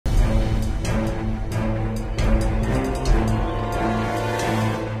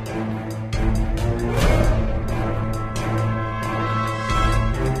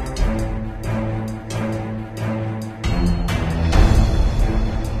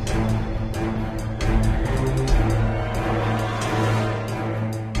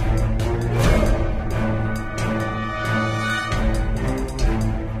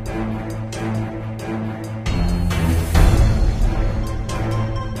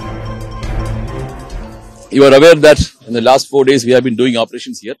You are aware that in the last 4 days we have been doing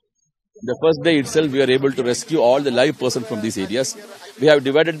operations here. The first day itself, we are able to rescue all the live persons from these areas. We have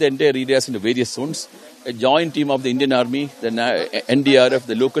divided the entire areas into various zones. A joint team of the Indian Army, the NDRF,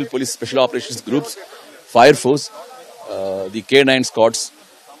 the local police special operations groups, Fire Force, the K9 squads,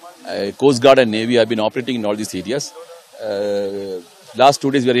 Coast Guard and Navy have been operating in all these areas. Last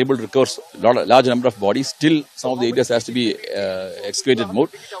 2 days, we are able to recover large number of bodies. Still, some of the areas has to be excavated more.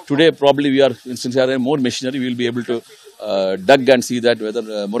 Today, probably since we are more machinery, we will be able to dug and see that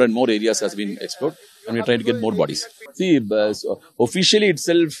whether more and more areas has been explored, and we are trying to get more bodies. See, so officially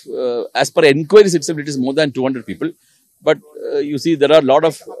itself, as per inquiries itself, it is more than 200 people. But you see, there are a lot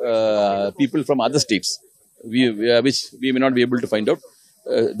of people from other states, which we may not be able to find out.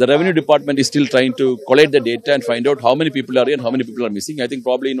 The revenue department is still trying to collect the data and find out how many people are here and how many people are missing. I think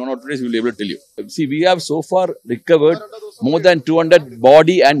probably in 1 or 2 days we will be able to tell you. See, we have so far recovered more than 200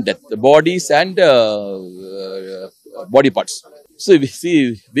 bodies and body parts. So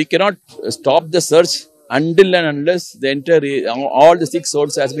we cannot stop the search until and unless the entire all the 6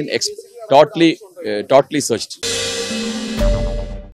 zones has been totally searched.